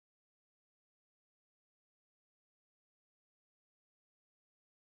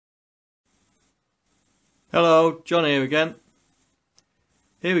Hello, John here again.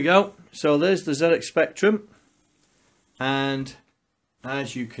 Here we go. So there's the ZX Spectrum, and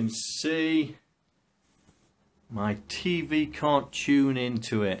as you can see, my TV can't tune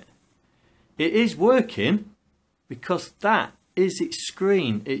into it. It is working because that is its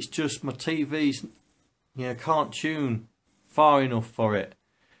screen. It's just my TV's, can't tune far enough for it.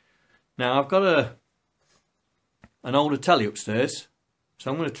 Now I've got an older telly upstairs,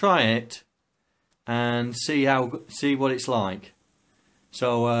 so I'm going to try it and see what it's like.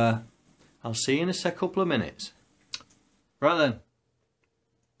 So I'll see you in a couple of minutes. Right then,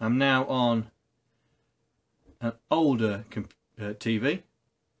 I'm now on an older TV.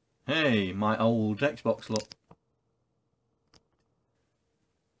 Hey, my old Xbox, look.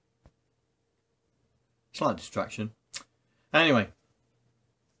 Slight distraction. Anyway.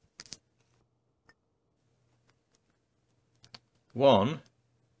 One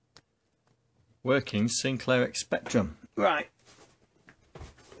working Sinclair X Spectrum. Right.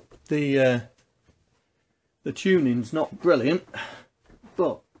 The tuning's not brilliant,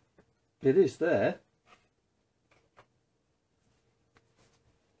 but it is there.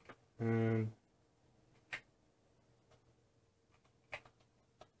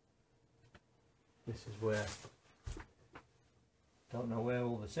 This is where, don't know where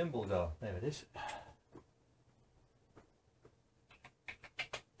all the symbols are. There it is.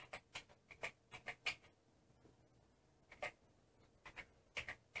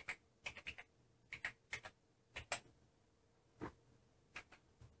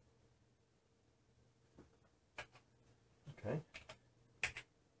 Okay.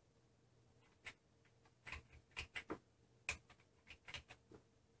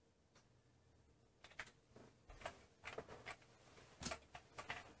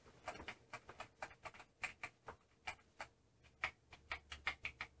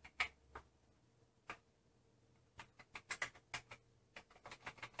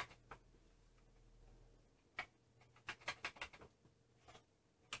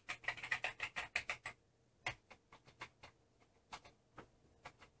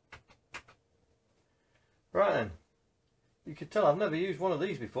 Right then, you can tell I've never used one of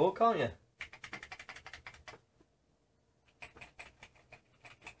these before, can't you?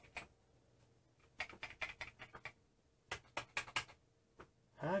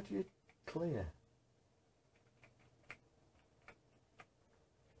 How do you clear?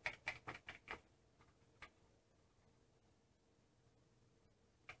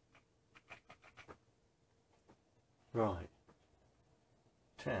 Right,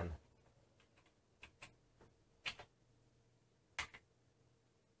 10.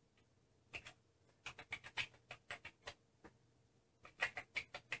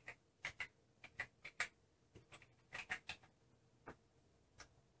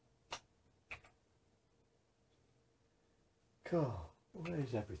 God, where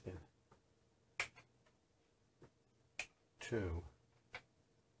is everything? 2,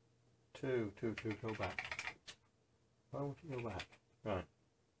 go back. Why won't you go back? Right,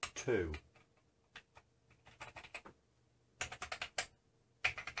 2.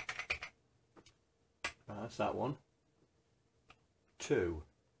 Right, that's that one. 2.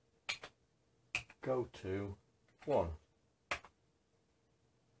 Go to 1.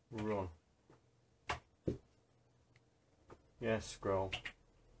 Run. Yes, scroll.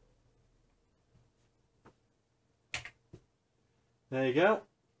 There you go.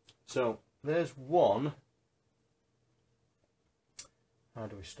 So there's 1. How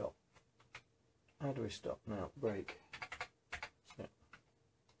do we stop? How do we stop now? Break. So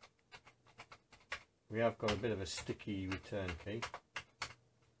we have got a bit of a sticky return key.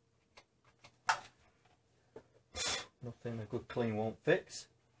 Nothing a good clean won't fix.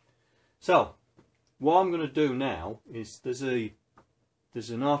 So what I'm going to do now is there's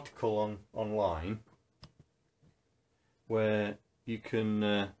an article online where you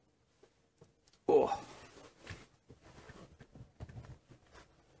can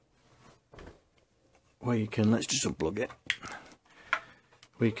let's just unplug it.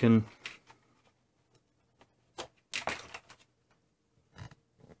 We can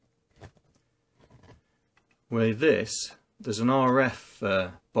there's an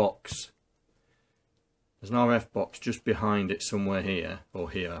RF box. There's an RF box just behind it somewhere here,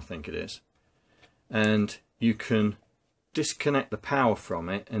 or here I think it is, and you can disconnect the power from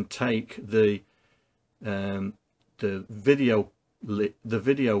it and take the video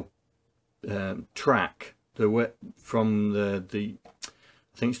track from the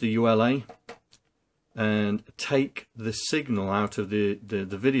I think it's the ULA, and take the signal out of the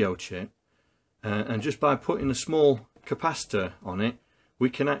video chip, and just by putting a small capacitor on it, we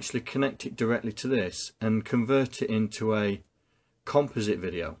can actually connect it directly to this and convert it into a composite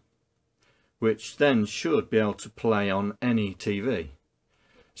video, which then should be able to play on any TV.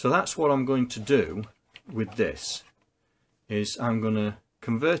 So that's what I'm going to do with this, is I'm going to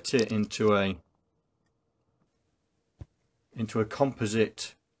convert it into a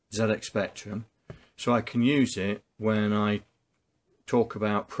composite ZX Spectrum, so I can use it when I talk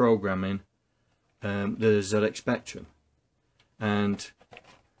about programming the ZX Spectrum. And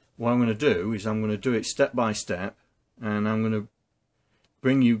what I'm going to do is I'm going to do it step by step, and I'm going to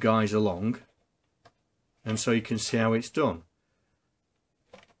bring you guys along, and so you can see how it's done.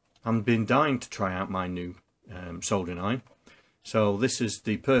 I've been dying to try out my new soldering iron, so this is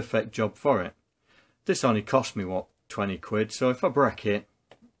the perfect job for it. This only cost me, what, 20 quid, so if I break it,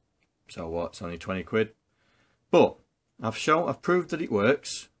 so what, it's only 20 quid. But I've proved that it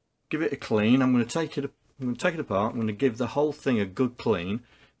works. Give it a clean. I'm going to take it apart. I'm going to give the whole thing a good clean,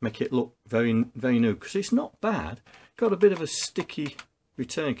 make it look very, very new, because it's not bad. Got a bit of a sticky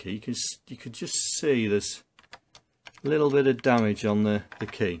return key. You could just see there's a little bit of damage on the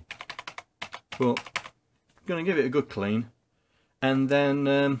key, but I'm going to give it a good clean, and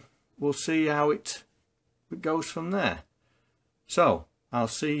then we'll see how it goes from there. So I'll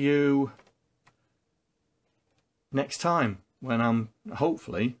see you next time, when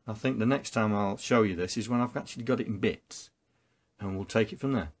hopefully, I think the next time I'll show you this is when I've actually got it in bits, and we'll take it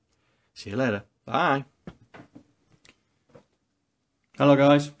from there. See you later. Bye. Hello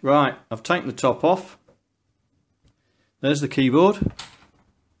guys. Right, I've taken the top off. There's the keyboard.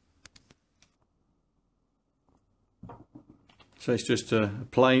 So it's just a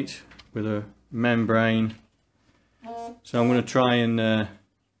plate with a membrane. So I'm going to try and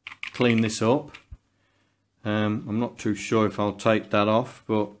clean this up. I'm not too sure if I'll take that off,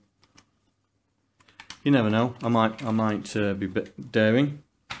 but you never know. I might be a bit daring.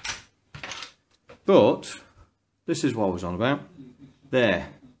 But this is what I was on about. There.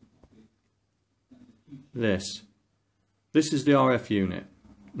 This is the RF unit.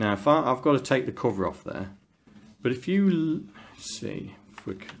 Now, if I've got to take the cover off there, but if you see,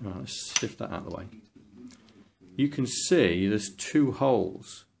 let's shift that out of the way. You can see there's two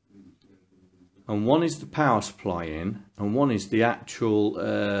holes, and one is the power supply in, and one is the actual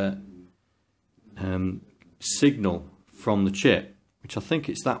signal from the chip, which I think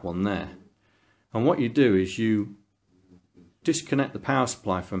it's that one there. And what you do is you disconnect the power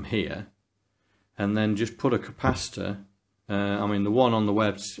supply from here, and then just put a capacitor. I mean, the one on the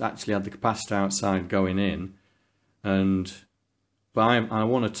web's actually had the capacitor outside going in, but I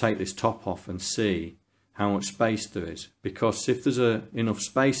want to take this top off and see how much space there is, because if there's enough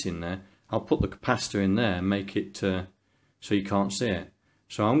space in there, I'll put the capacitor in there and make it so you can't see it.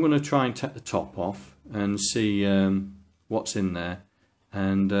 So I'm going to try and take the top off and see what's in there,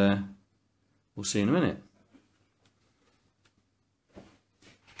 and we'll see in a minute.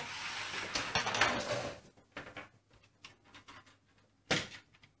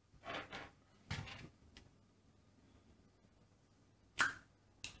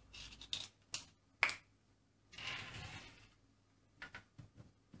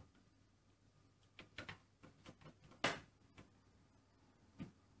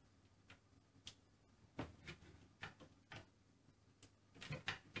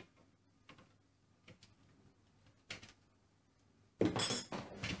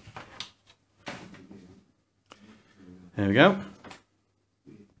 There we go.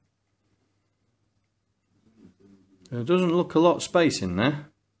 There doesn't look a lot of space in there,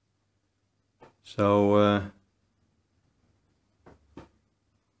 so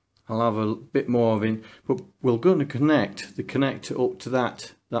I'll have a bit more of it, but we're going to connect the connector up to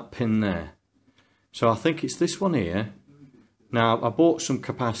that pin there. So I think it's this one here. Now, I bought some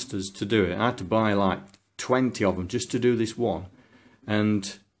capacitors to do it. I had to buy like 20 of them just to do this one,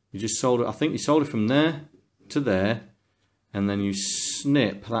 and you just solder. I think you solder from there to there, and then you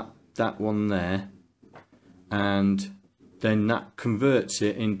snip that one there, and then that converts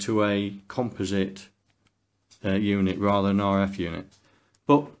it into a composite unit rather than RF unit.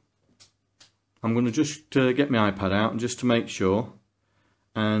 But I'm going to just get my iPad out and just to make sure,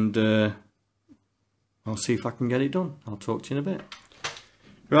 and I'll see if I can get it done. I'll talk to you in a bit.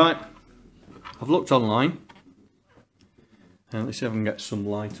 Right, I've looked online, and let's see if I can get some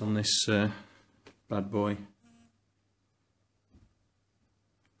light on this bad boy.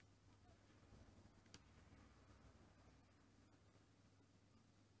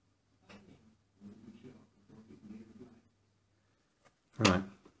 Right.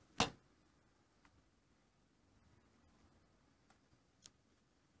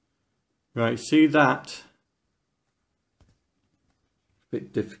 Right, see that?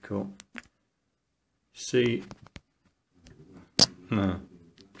 bit difficult. See, no,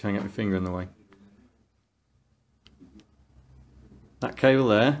 can't get my finger in the way. That cable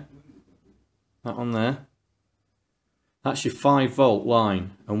there, that one there, that's your 5-volt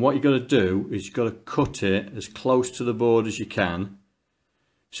line, and what you've got to do is you've got to cut it as close to the board as you can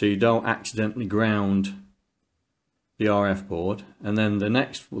so you don't accidentally ground the RF board. And then the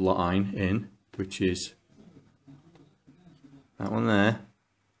next line in, which is that one there,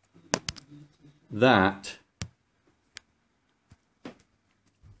 that, try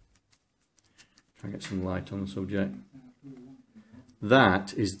and get some light on the subject,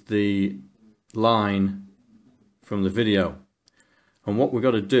 that is the line from the video. And what we've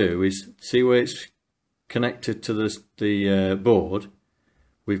got to do is, see where it's connected to the board,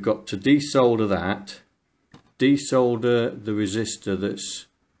 we've got to desolder that, desolder the resistor that's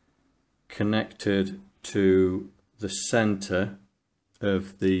connected to the center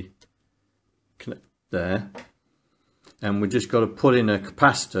of the there, and we just got to put in a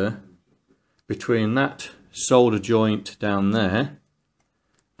capacitor between that solder joint down there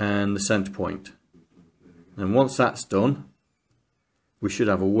and the center point. And once that's done, we should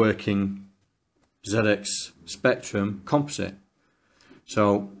have a working ZX Spectrum composite.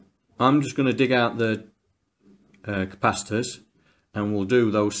 So I'm just going to dig out the capacitors and we'll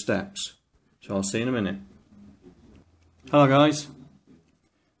do those steps. So I'll see you in a minute. Hello guys,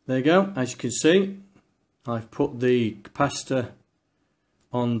 there you go. As you can see, I've put the capacitor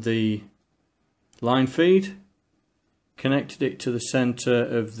on the line feed, connected it to the center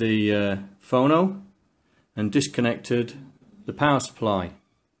of the phono, and disconnected the power supply.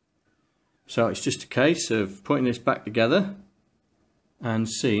 So it's just a case of putting this back together and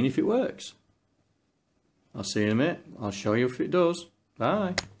seeing if it works. I'll see you in a minute. I'll show you if it does.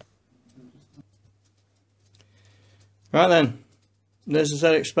 Bye. Right then, there's the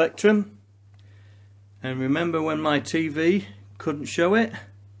ZX Spectrum. And remember when my TV couldn't show it?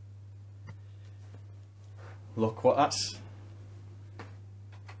 Look what that's.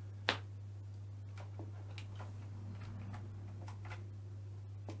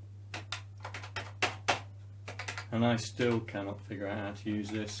 And I still cannot figure out how to use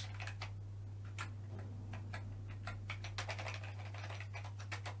this.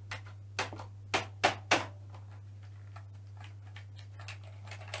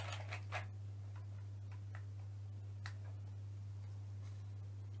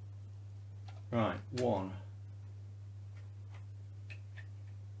 Right, one.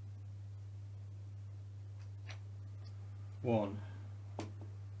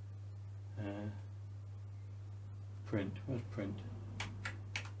 Print. Where's print?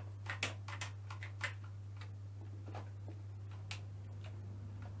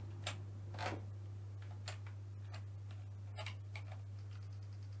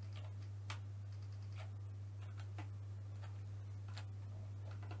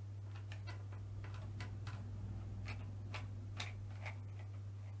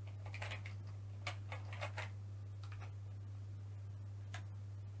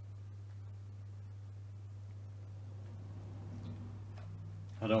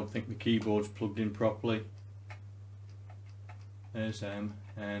 I don't think the keyboard's plugged in properly. There's M,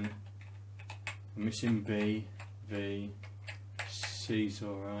 N, I'm missing B, V, C's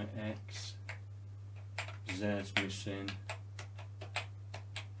alright, X, Z's missing.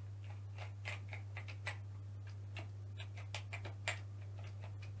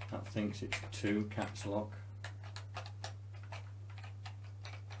 That thinks it's 2, caps lock.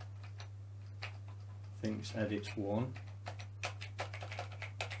 Thinks edits 1.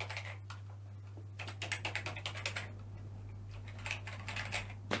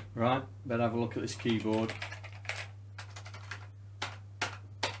 Right, better have a look at this keyboard.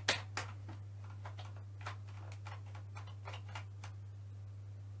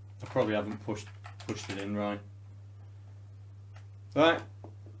 I probably haven't pushed it in right. Right,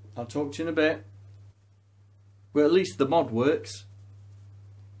 I'll talk to you in a bit. Well, at least the mod works,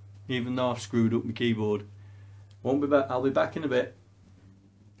 even though I've screwed up my keyboard. Won't be back. I'll be back in a bit.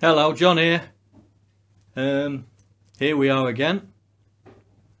 Hello, John here. Here we are again.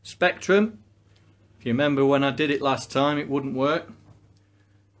 Spectrum. If you remember when I did it last time, it wouldn't work.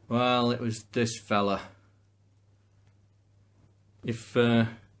 Well, it was this fella. If you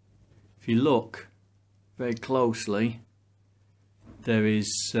look very closely, there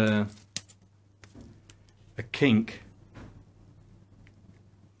is a kink.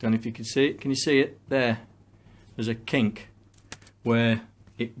 Don't know if you can see it. Can you see it? There. There's a kink where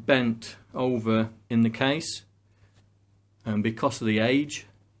it bent over in the case, and because of the age,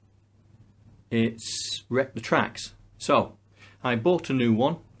 it's wrecked the tracks. So I bought a new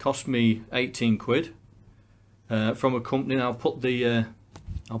one, cost me 18 quid from a company. I'll put the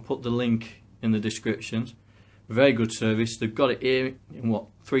link in the descriptions. Very good service. They've got it here in what,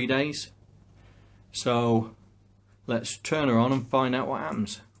 3 days? So let's turn her on and find out what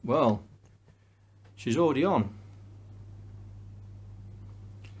happens. Well, she's already on.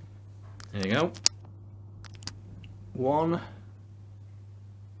 There you go. One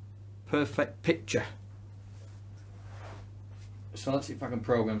perfect picture. So let's see if I can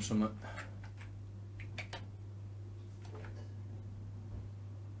program something.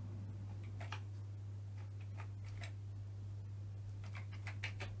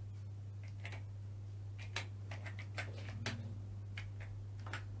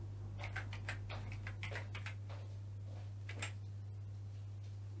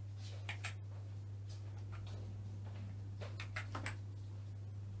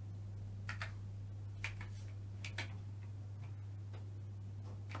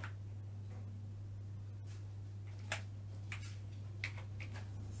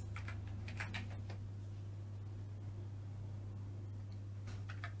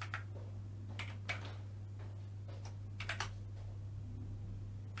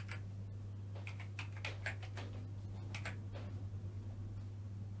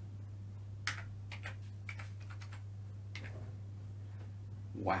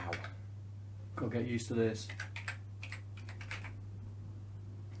 Wow, gotta get used to this.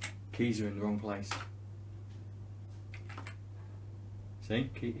 Keys are in the wrong place.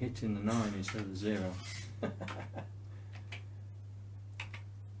 See, keep hitting the 9 instead of the 0.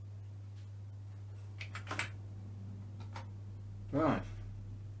 Right,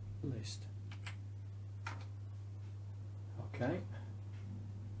 list. Okay,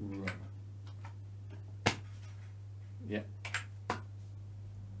 run. Yep.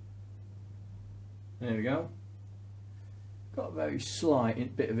 There we go. Got a very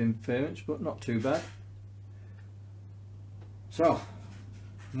slight bit of interference, but not too bad. So,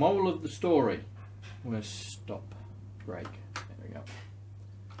 moral of the story. I'm going to stop, break. There we go.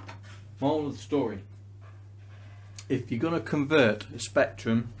 Moral of the story. If you're going to convert a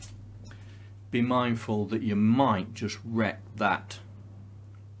Spectrum, be mindful that you might just wreck that.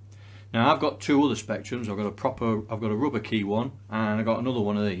 Now I've got 2 other Spectrums. I've got a rubber key one, and I've got another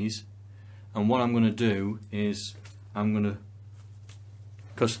one of these. And what I'm going to do is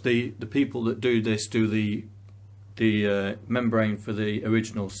because the people that do this do the membrane for the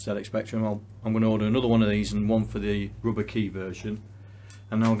original ZX Spectrum. I'm going to order another one of these and one for the rubber key version,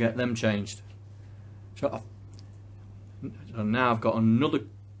 and I'll get them changed. So now I've got another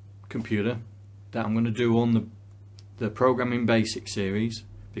computer that I'm going to do on the Programming Basic series,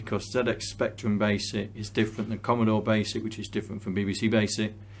 because ZX Spectrum Basic is different than Commodore Basic, which is different from BBC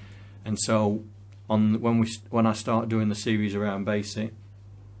Basic. And so when I start doing the series around Basic,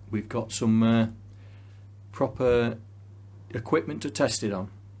 we've got some proper equipment to test it on.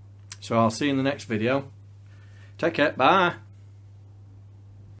 So I'll see you in the next video. Take care, bye.